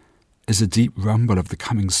harmony is a deep rumble of the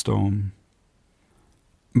coming storm.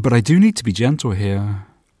 But I do need to be gentle here.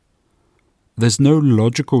 There's no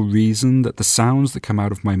logical reason that the sounds that come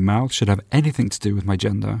out of my mouth should have anything to do with my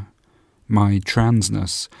gender, my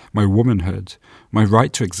transness, my womanhood, my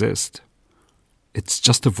right to exist. It's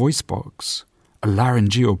just a voice box, a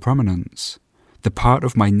laryngeal prominence, the part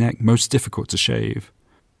of my neck most difficult to shave.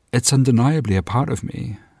 It's undeniably a part of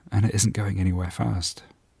me, and it isn't going anywhere fast.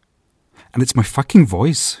 And it's my fucking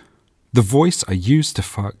voice. The voice I use to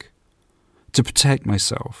fuck. To protect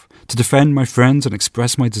myself, to defend my friends and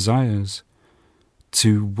express my desires.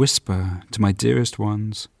 To whisper to my dearest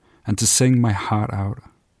ones, and to sing my heart out.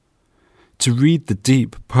 To read the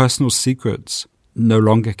deep, personal secrets no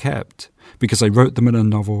longer kept, because I wrote them in a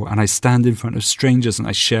novel and I stand in front of strangers and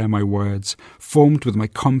I share my words, formed with my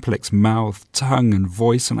complex mouth, tongue and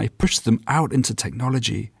voice, and I push them out into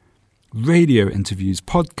technology. Radio interviews,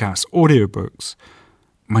 podcasts, audiobooks.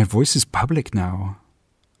 My voice is public now,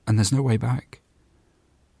 and there's no way back.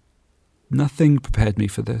 Nothing prepared me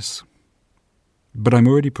for this, but I'm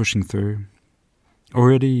already pushing through,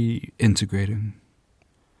 already integrating.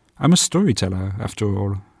 I'm a storyteller, after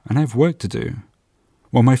all, and I have work to do.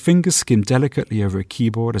 While my fingers skim delicately over a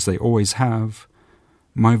keyboard as they always have,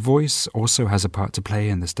 my voice also has a part to play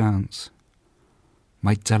in this dance.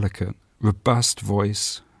 My delicate, robust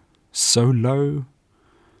voice, so low,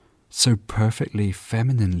 so perfectly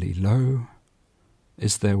femininely low,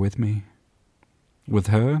 is there with me. With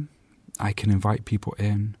her, I can invite people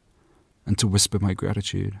in and to whisper my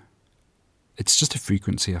gratitude. It's just a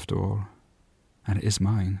frequency after all, and it is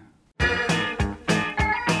mine.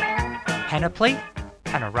 Panoply,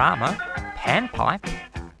 panorama, panpipe,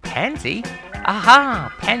 pansy,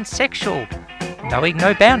 aha, pansexual, knowing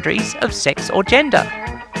no boundaries of sex or gender.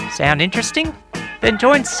 Sound interesting? Then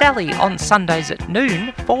join Sally on Sundays at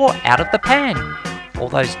noon for Out of the Pan. All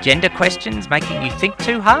those gender questions making you think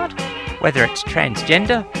too hard? Whether it's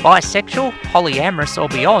transgender, bisexual, polyamorous or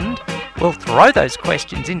beyond, we'll throw those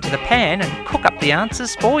questions into the pan and cook up the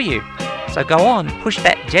answers for you. So go on, push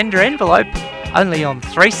that gender envelope, only on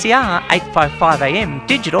 3CR 855am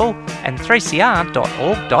digital and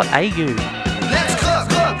 3cr.org.au.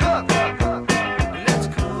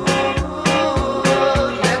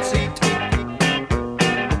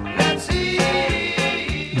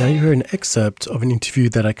 Now you heard an excerpt of an interview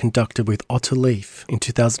that I conducted with Otter Leaf in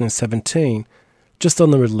 2017, just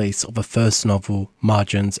on the release of her first novel,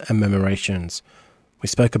 Margins and Memorations. We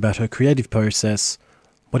spoke about her creative process,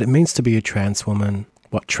 what it means to be a trans woman,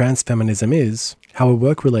 what trans feminism is, how her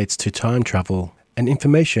work relates to time travel, and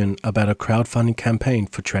information about a crowdfunding campaign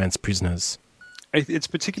for trans prisoners. It's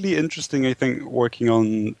particularly interesting, I think, working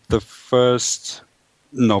on the first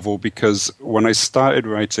novel, because when I started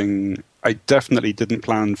writing, I definitely didn't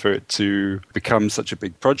plan for it to become such a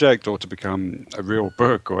big project or to become a real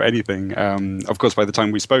book or anything. Of course, by the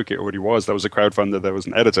time we spoke, it already was. There was a crowdfunder, there was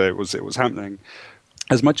an editor, it was happening.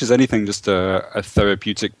 As much as anything, just a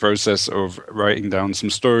therapeutic process of writing down some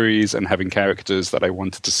stories and having characters that I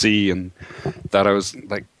wanted to see and that I was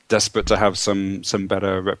like desperate to have some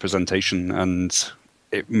better representation. And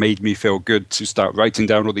it made me feel good to start writing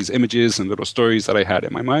down all these images and little stories that I had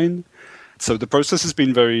in my mind. So the process has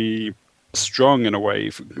been very strong in a way,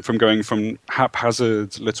 from going from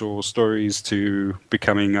haphazard little stories to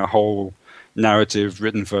becoming a whole narrative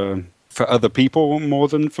written for other people more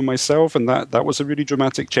than for myself. And that was a really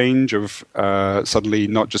dramatic change of suddenly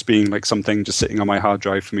not just being like something just sitting on my hard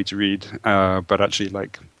drive for me to read, but actually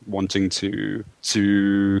like wanting to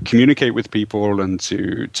communicate with people and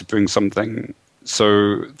to bring something.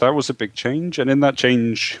 So that was a big change. And in that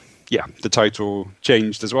change, the title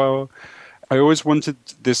changed as well. I always wanted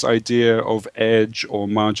this idea of edge or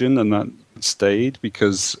margin, and that stayed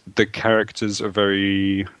because the characters are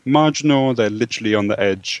very marginal. They're literally on the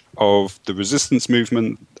edge of the resistance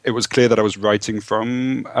movement. It was clear that I was writing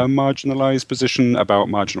from a marginalized position about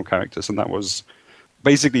marginal characters, and that was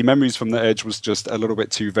basically Memories from the Edge was just a little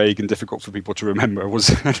bit too vague and difficult for people to remember, was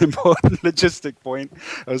an important logistic point.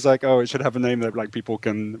 I was like, oh, it should have a name that like people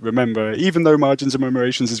can remember. Even though Margins and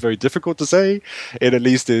Murmurations is very difficult to say, it at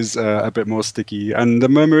least is a bit more sticky. And the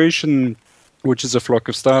Murmuration, which is a flock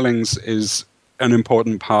of starlings, is an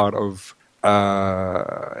important part of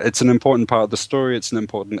it's an important part of the story. It's an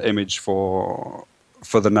important image for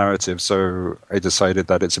the narrative. So I decided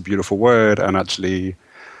that it's a beautiful word, and actually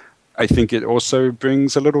I think it also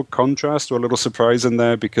brings a little contrast or a little surprise in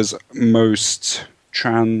there, because most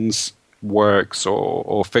trans works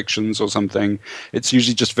or fictions or something, it's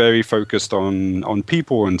usually just very focused on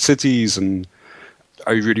people and cities, and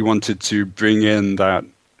I really wanted to bring in that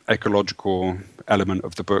ecological element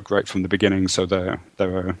of the book right from the beginning. So there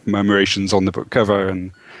are murmurations on the book cover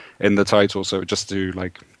and in the title, so just to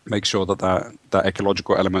like make sure that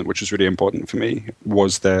ecological element, which is really important for me,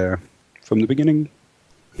 was there from the beginning.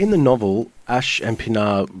 In the novel, Ash and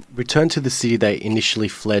Pinar return to the city they initially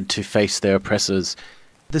fled to face their oppressors.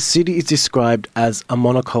 The city is described as a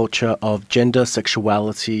monoculture of gender,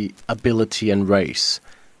 sexuality, ability and race.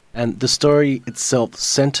 And the story itself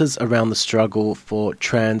centres around the struggle for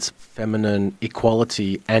trans feminine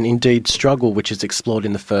equality, and indeed struggle which is explored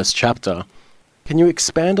in the first chapter. Can you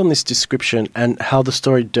expand on this description and how the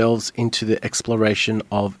story delves into the exploration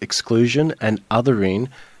of exclusion and othering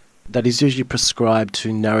that is usually prescribed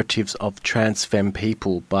to narratives of trans femme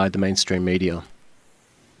people by the mainstream media?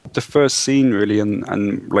 The first scene really,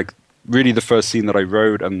 and like really the first scene that I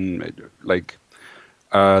wrote, and like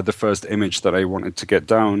the first image that I wanted to get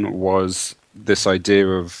down was this idea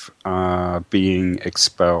of being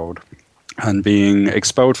expelled, and being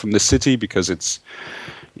expelled from the city because it's,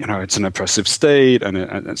 you know, it's an oppressive state, and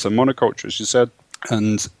it's a monoculture, as you said.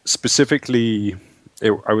 And specifically,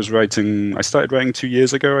 I started writing 2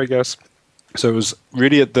 years ago, I guess. So it was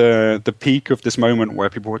really at the peak of this moment where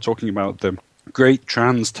people were talking about the great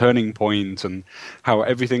trans turning point and how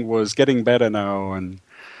everything was getting better now, and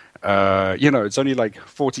it's only like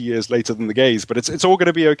 40 years later than the gays, but it's all going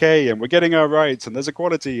to be okay, and we're getting our rights, and there's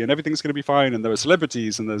equality, and everything's going to be fine, and there are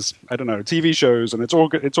celebrities, and there's, I don't know, TV shows, and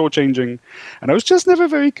it's all changing. And I was just never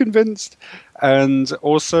very convinced, and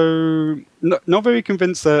also not very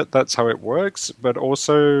convinced that that's how it works, but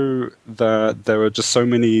also that there are just so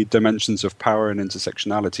many dimensions of power and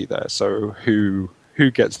intersectionality there. So who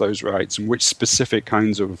gets those rights, and which specific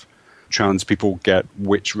kinds of trans people get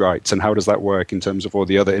which rights, and how does that work in terms of all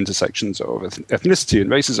the other intersections of ethnicity and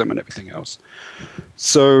racism and everything else.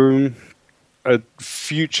 So a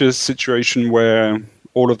future situation where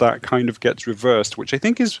all of that kind of gets reversed, which I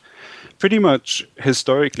think is pretty much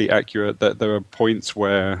historically accurate, that there are points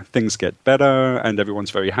where things get better and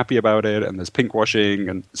everyone's very happy about it, and there's pinkwashing,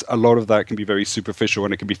 and a lot of that can be very superficial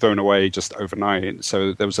and it can be thrown away just overnight.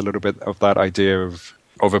 So there was a little bit of that idea of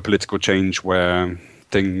a political change where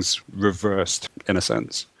things reversed, in a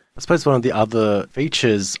sense. I suppose one of the other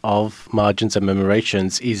features of Margins and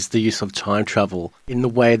Murmurations is the use of time travel, in the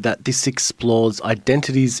way that this explores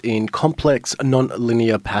identities in complex,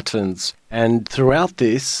 non-linear patterns. And throughout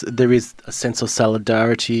this, there is a sense of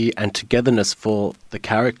solidarity and togetherness for the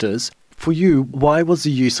characters. For you, why was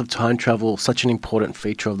the use of time travel such an important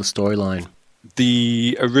feature of the storyline?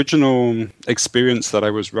 The original experience that I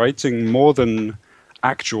was writing, more than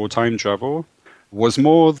actual time travel, was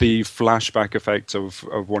more the flashback effect of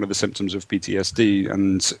one of the symptoms of PTSD.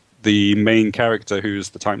 And the main character, who's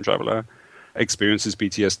the time traveler, experiences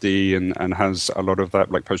PTSD and has a lot of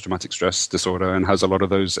that, like post-traumatic stress disorder, and has a lot of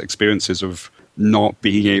those experiences of not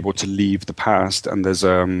being able to leave the past. And there's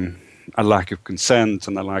a lack of consent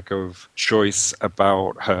and a lack of choice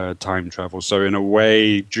about her time travel. So in a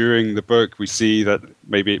way, during the book, we see that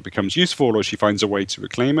maybe it becomes useful, or she finds a way to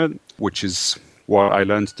reclaim it, which is what I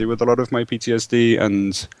learned to do with a lot of my PTSD.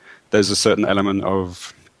 And there's a certain element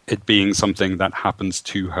of it being something that happens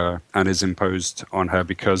to her and is imposed on her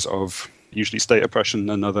because of usually state oppression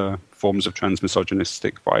and other forms of trans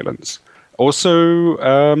misogynistic violence. Also,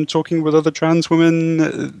 talking with other trans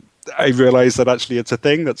women, I realized that actually it's a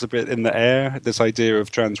thing that's a bit in the air. This idea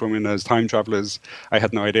of trans women as time travelers, I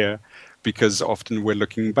had no idea, because often we're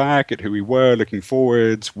looking back at who we were, looking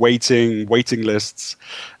forward, waiting lists,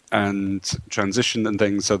 and transition and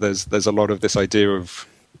things. So there's a lot of this idea of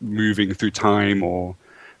moving through time or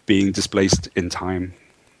being displaced in time.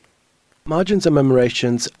 Margins and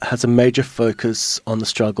Murmurations has a major focus on the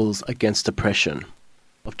struggles against oppression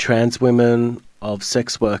of trans women, of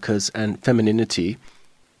sex workers and femininity.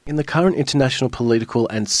 In the current international political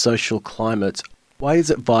and social climate, why is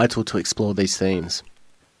it vital to explore these themes?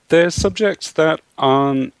 They're subjects that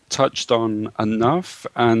aren't touched on enough,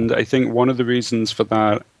 and I think one of the reasons for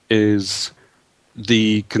that is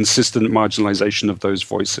the consistent marginalization of those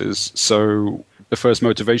voices. So the first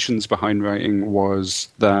motivations behind writing was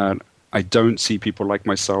that I don't see people like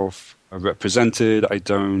myself represented. I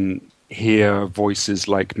don't hear voices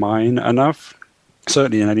like mine enough,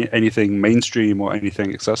 certainly in anything mainstream or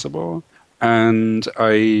anything accessible. And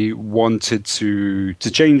I wanted to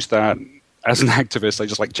change that. As an activist, I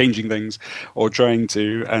just like changing things or trying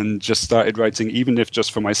to, and just started writing, even if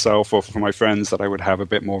just for myself or for my friends, that I would have a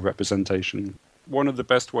bit more representation. One of the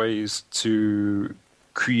best ways to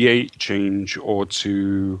create change or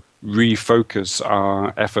to refocus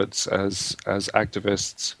our efforts as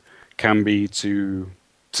activists can be to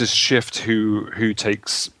shift who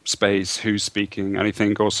takes space, who's speaking. And I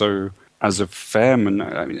think also as a femme, and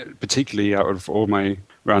I mean, particularly out of all my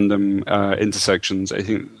random intersections, I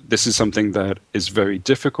think this is something that is very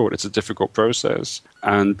difficult. It's a difficult process.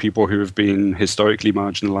 And people who have been historically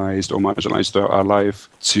marginalized or marginalized throughout our life,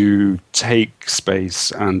 to take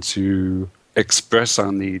space and to express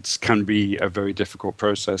our needs can be a very difficult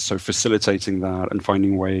process. So facilitating that and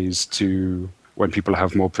finding ways to, when people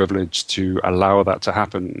have more privilege, to allow that to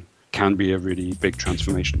happen can be a really big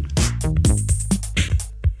transformation.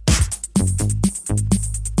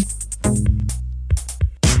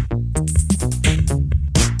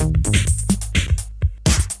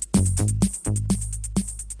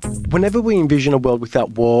 Whenever we envision a world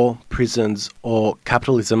without war, prisons, or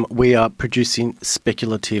capitalism, we are producing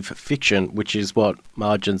speculative fiction, which is what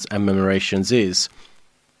Margins and Memorations is.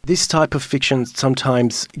 This type of fiction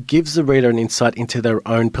sometimes gives the reader an insight into their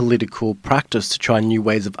own political practice to try new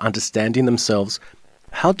ways of understanding themselves.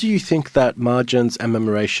 How do you think that Margins and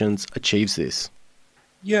Memorations achieves this?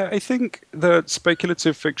 Yeah, I think that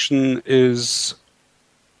speculative fiction is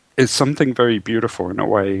something very beautiful in a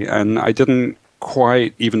way, and I didn't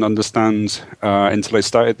quite even understand until I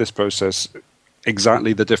started this process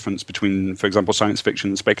exactly the difference between, for example, science fiction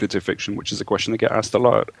and speculative fiction, which is a question I get asked a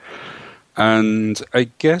lot. And I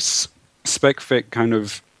guess spec fic kind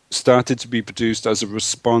of started to be produced as a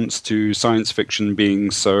response to science fiction being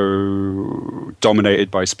so dominated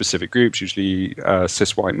by specific groups, usually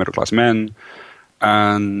cis white middle class men,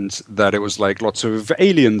 and that it was like lots of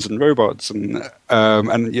aliens and robots, and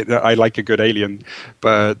you know, I like a good alien,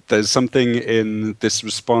 but there's something in this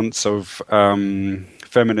response of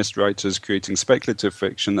feminist writers creating speculative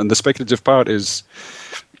fiction, and the speculative part is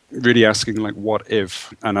really asking like what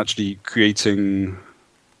if, and actually creating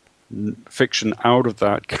fiction out of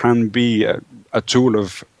that can be a tool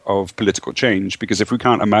of political change, because if we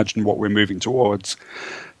can't imagine what we're moving towards,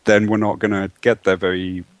 then we're not going to get there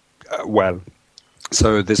very well.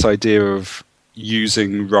 So this idea of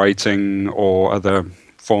using writing or other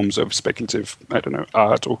forms of speculative, I don't know,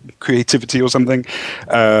 art or creativity or something,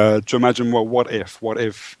 to imagine, well, what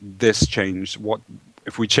if this changed? What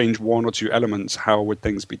if we change one or two elements? How would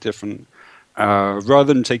things be different? Rather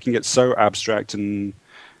than taking it so abstract and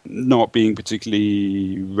not being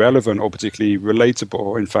particularly relevant or particularly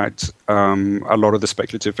relatable. In fact, a lot of the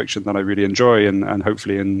speculative fiction that I really enjoy, and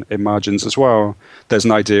hopefully in Margins as well, there's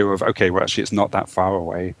an idea of, okay, well, actually, it's not that far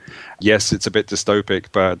away. Yes, it's a bit dystopic,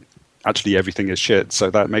 but actually everything is shit, so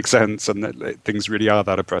that makes sense, and things really are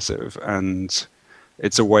that oppressive. And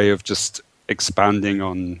it's a way of just expanding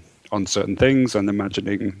on certain things and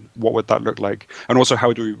imagining what would that look like, and also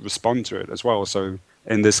how do we respond to it as well. So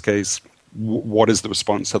in this case, what is the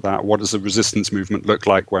response to that? What does the resistance movement look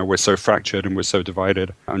like where we're so fractured and we're so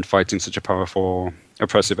divided and fighting such a powerful,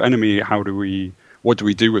 oppressive enemy? What do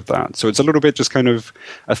we do with that? So it's a little bit just kind of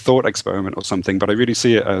a thought experiment or something, but I really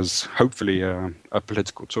see it as hopefully a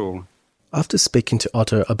political tool. After speaking to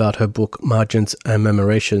Otter about her book Margins and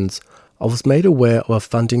Memorations, I was made aware of a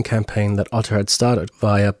funding campaign that Otter had started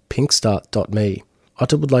via pinkstart.me.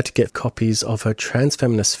 Otter would like to get copies of her trans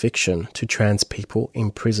feminist fiction to trans people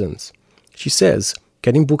in prisons. She says,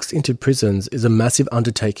 getting books into prisons is a massive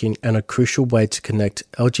undertaking and a crucial way to connect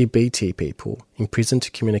LGBT people in prison to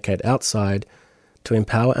communicate outside, to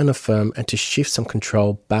empower and affirm, and to shift some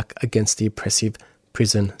control back against the oppressive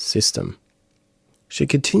prison system. She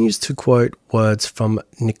continues to quote words from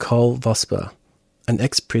Nicole Vosper, an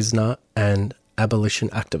ex-prisoner and abolition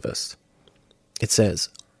activist. It says,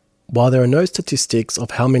 "While there are no statistics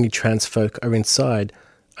of how many trans folk are inside,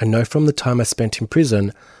 I know from the time I spent in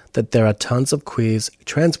prison that there are tons of queers,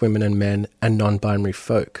 trans women and men, and non-binary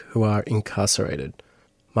folk who are incarcerated.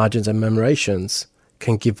 Margins and Memorations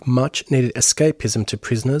can give much-needed escapism to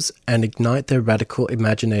prisoners and ignite their radical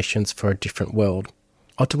imaginations for a different world."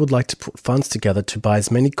 Otter would like to put funds together to buy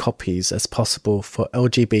as many copies as possible for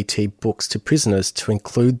LGBT books to prisoners to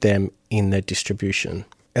include them in their distribution.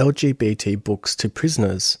 LGBT Books to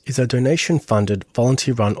Prisoners is a donation-funded,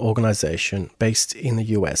 volunteer-run organisation based in the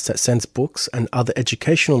US that sends books and other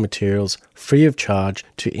educational materials free of charge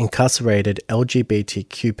to incarcerated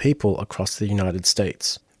LGBTQ people across the United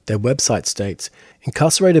States. Their website states,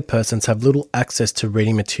 incarcerated persons have little access to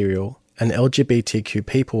reading material, and LGBTQ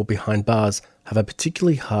people behind bars have a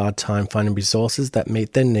particularly hard time finding resources that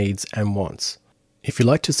meet their needs and wants. If you'd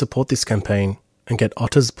like to support this campaign and get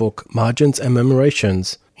Otter's book Margins and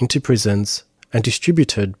Memorations into prisons and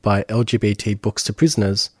distributed by LGBT Books to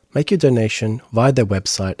Prisoners, make your donation via their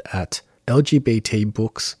website at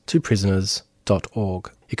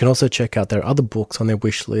lgbtbookstoprisoners.org. You can also check out their other books on their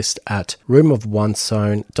wish list at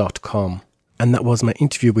roomofonesown.com. And that was my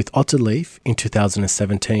interview with Otter Leaf in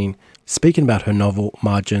 2017, speaking about her novel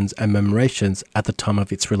Margins and Memorations at the time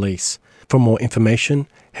of its release. For more information,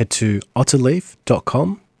 head to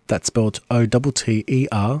otterleaf.com, that's spelled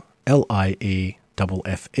OTTERLIEFFE,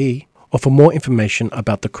 or for more information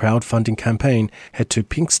about the crowdfunding campaign, head to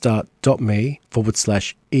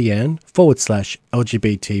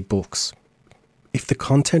pinkstart.me/en/LGBT books. If the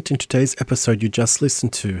content in today's episode you just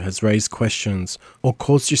listened to has raised questions or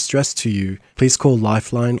caused distress to you, please call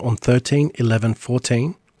Lifeline on 13 11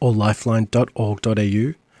 14 or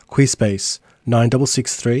lifeline.org.au, QuizSpace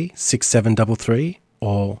 9663 6733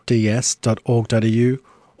 or ds.org.au,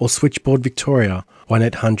 or Switchboard Victoria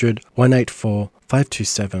 1800 184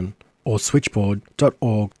 527 or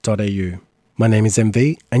switchboard.org.au. My name is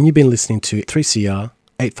MV and you've been listening to 3CR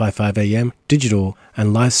 855 AM digital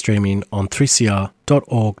and live streaming on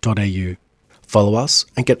 3cr.org.au. Follow us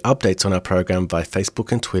and get updates on our program via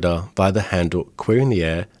Facebook and Twitter via the handle Queer in the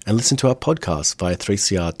Air, and listen to our podcast via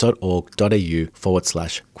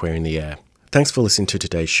 3cr.org.au/Queer in the Air. Thanks for listening to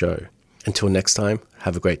today's show. Until next time,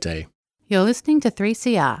 have a great day. You're listening to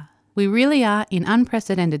 3CR. We really are in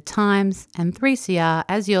unprecedented times, and 3CR,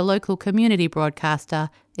 as your local community broadcaster,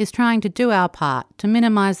 is trying to do our part to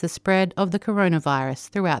minimise the spread of the coronavirus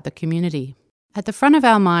throughout the community. At the front of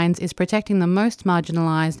our minds is protecting the most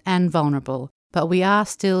marginalised and vulnerable, but we are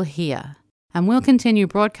still here, and we'll continue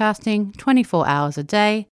broadcasting 24 hours a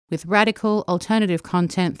day with radical alternative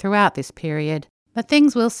content throughout this period, but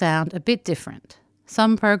things will sound a bit different.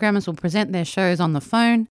 Some programmers will present their shows on the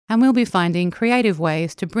phone, and we'll be finding creative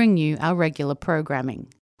ways to bring you our regular programming.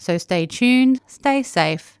 So stay tuned, stay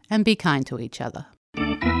safe, and be kind to each other.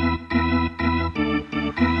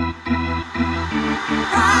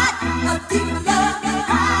 Right,